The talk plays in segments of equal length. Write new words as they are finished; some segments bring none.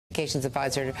communications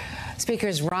advisor to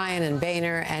Speakers Ryan and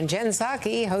Boener, and Jen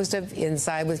Psaki, host of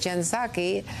Inside with Jen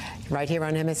Psaki, right here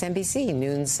on MSNBC,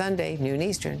 noon Sunday, noon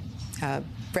Eastern.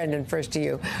 Brendan, first to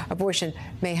you. Abortion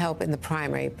may help in the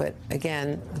primary, but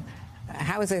again,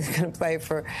 how is it going to play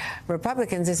for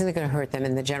Republicans? Isn't it going to hurt them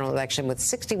in the general election, with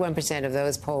 61% of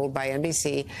those polled by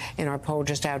NBC in our poll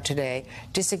just out today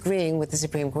disagreeing with the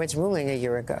Supreme Court's ruling a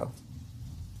year ago?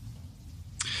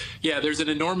 Yeah, there's an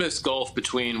enormous gulf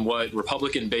between what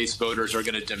Republican-based voters are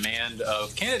going to demand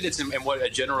of candidates and what a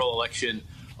general election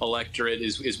electorate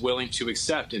is willing to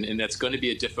accept, and that's going to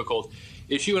be a difficult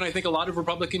issue. And I think a lot of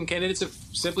Republican candidates have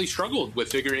simply struggled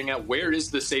with figuring out where is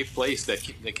the safe place that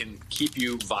can keep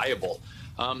you viable.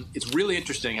 It's really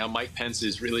interesting how Mike Pence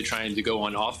is really trying to go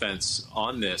on offense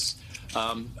on this.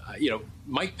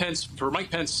 Mike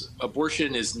Pence,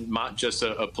 abortion is not just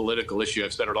a political issue.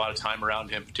 I've spent a lot of time around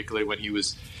him, particularly when he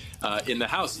was in the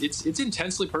House. It's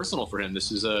intensely personal for him.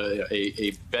 This is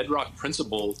a bedrock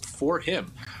principle for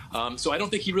him. So I don't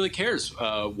think he really cares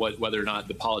whether or not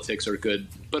the politics are good.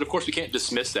 But of course, we can't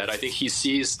dismiss that. I think he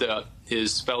sees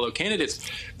his fellow candidates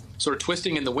sort of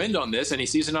twisting in the wind on this, and he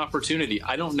sees an opportunity.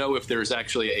 I don't know if there's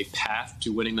actually a path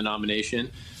to winning the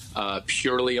nomination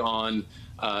purely on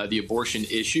the abortion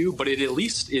issue, but it at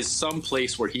least is some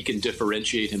place where he can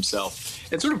differentiate himself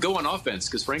and sort of go on offense,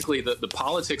 because frankly, the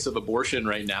politics of abortion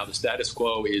right now, the status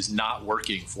quo, is not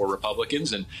working for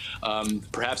Republicans, and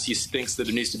perhaps he thinks that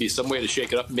there needs to be some way to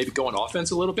shake it up and maybe go on offense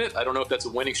a little bit. I don't know if that's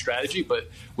a winning strategy, but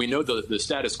we know the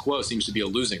status quo seems to be a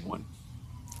losing one.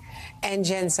 And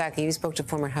Jen Psaki, you spoke to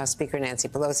former House Speaker Nancy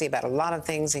Pelosi about a lot of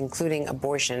things, including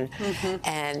abortion,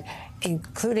 and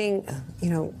including,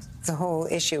 the whole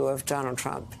issue of Donald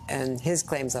Trump and his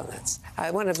claims on this.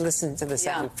 I want to listen to the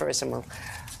sound first, and we'll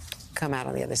come out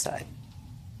on the other side.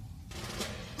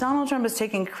 Donald Trump is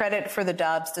taking credit for the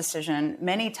Dobbs decision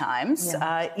many times,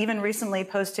 even recently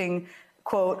posting,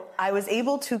 quote, "I was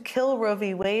able to kill Roe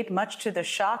v. Wade, much to the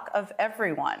shock of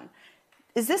everyone."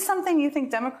 Is this something you think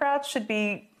Democrats should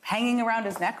be hanging around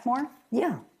his neck more?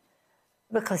 Yeah,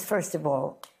 because first of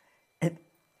all,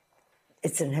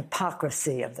 it's an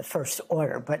hypocrisy of the first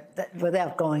order, but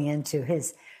without going into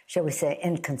his, shall we say,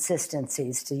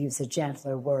 inconsistencies, to use a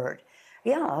gentler word.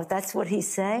 Yeah, that's what he's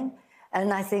saying,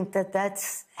 and I think that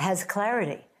has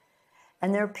clarity.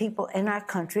 And there are people in our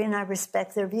country, and I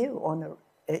respect their view on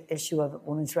the issue of a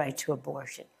woman's right to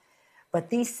abortion.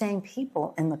 But these same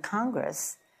people in the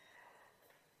Congress,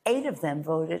 8 of them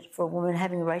voted for a woman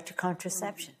having a right to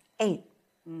contraception. 8.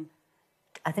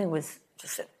 I think it was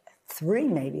just 3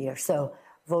 maybe or so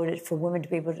voted for women to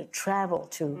be able to travel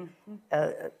to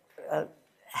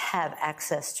have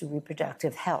access to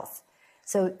reproductive health.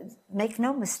 So make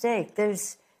no mistake, there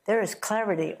is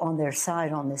clarity on their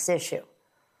side on this issue.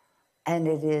 And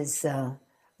it is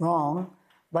wrong,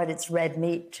 but it's red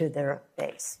meat to their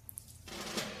base.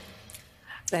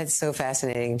 That's so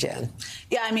fascinating, Jen.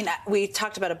 Yeah, I mean, we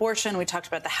talked about abortion. We talked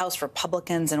about the House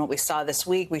Republicans and what we saw this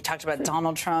week. We talked about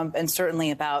Donald Trump and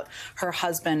certainly about her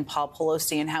husband, Paul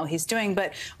Pelosi, and how he's doing.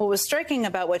 But what was striking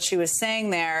about what she was saying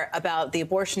there about the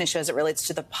abortion issue as it relates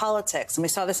to the politics, and we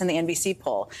saw this in the NBC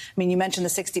poll. I mean, you mentioned the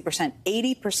 60%.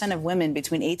 80% of women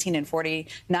between 18 and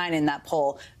 49 in that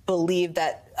poll believe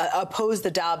that oppose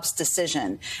the Dobbs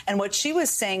decision. And what she was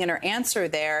saying in her answer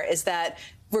there is that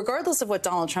regardless of what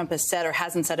Donald Trump has said or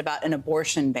hasn't said about an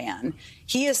abortion ban,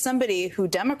 he is somebody who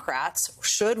Democrats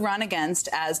should run against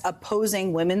as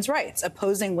opposing women's rights,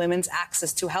 opposing women's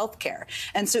access to health care.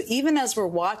 And so even as we're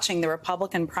watching the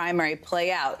Republican primary play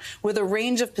out with a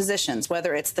range of positions,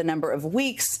 whether it's the number of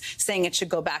weeks, saying it should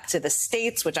go back to the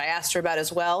states, which I asked her about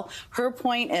as well, her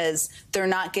point is they're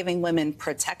not giving women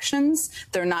protections.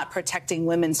 They're not protecting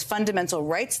women's fundamental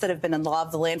rights that have been in the law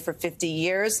of the land for 50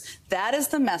 years. That is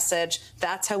the message.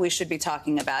 That's how we should be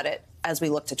talking about it as we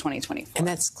look to 2024. And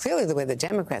that's clearly the way the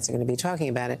Democrats are going to be talking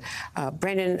about it.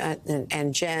 Brendan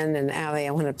and Jen and Allie,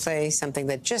 I want to play something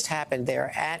that just happened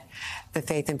there at the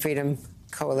Faith and Freedom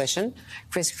Coalition.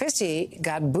 Chris Christie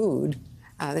got booed.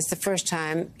 This is the first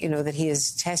time, that he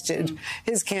has tested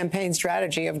his campaign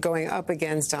strategy of going up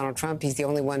against Donald Trump. He's the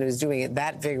only one who's doing it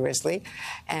that vigorously.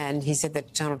 And he said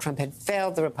that Donald Trump had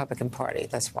failed the Republican Party.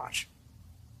 Let's watch.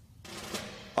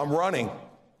 I'm running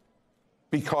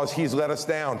because he's let us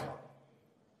down.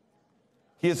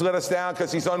 He has let us down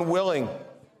because he's unwilling.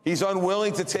 He's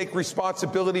unwilling to take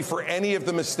responsibility for any of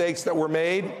the mistakes that were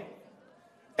made,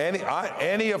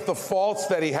 any of the faults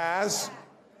that he has,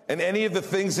 and any of the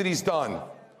things that he's done.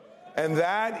 And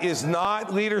that is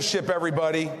not leadership,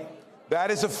 everybody.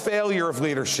 That is a failure of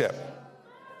leadership.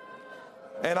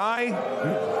 And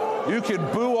you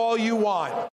can boo all you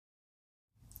want.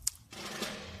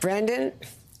 Brendan,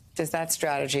 Does that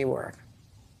strategy work?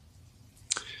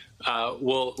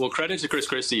 Well, credit to Chris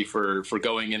Christie for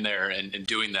going in there and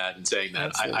doing that and saying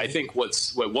that. I think what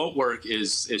won't work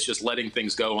is just letting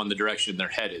things go on the direction they're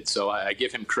headed. So I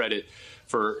give him credit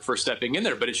for stepping in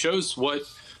there, but it shows what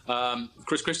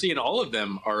Chris Christie and all of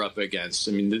them are up against.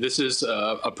 I mean, this is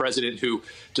a president who,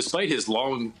 despite his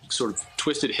long sort of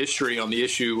twisted history on the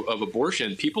issue of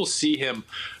abortion, people see him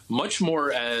much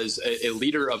more as a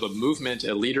leader of a movement,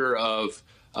 a leader of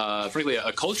frankly,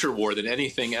 a culture war than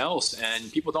anything else,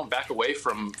 and people don't back away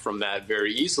from that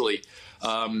very easily.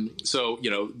 So,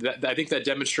 I think that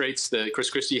demonstrates that Chris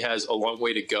Christie has a long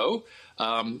way to go,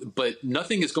 but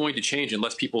nothing is going to change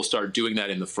unless people start doing that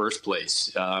in the first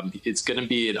place. It's going to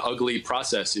be an ugly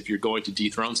process if you're going to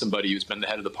dethrone somebody who's been the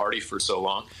head of the party for so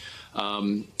long.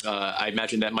 I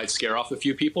imagine that might scare off a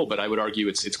few people, but I would argue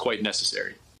it's quite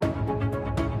necessary.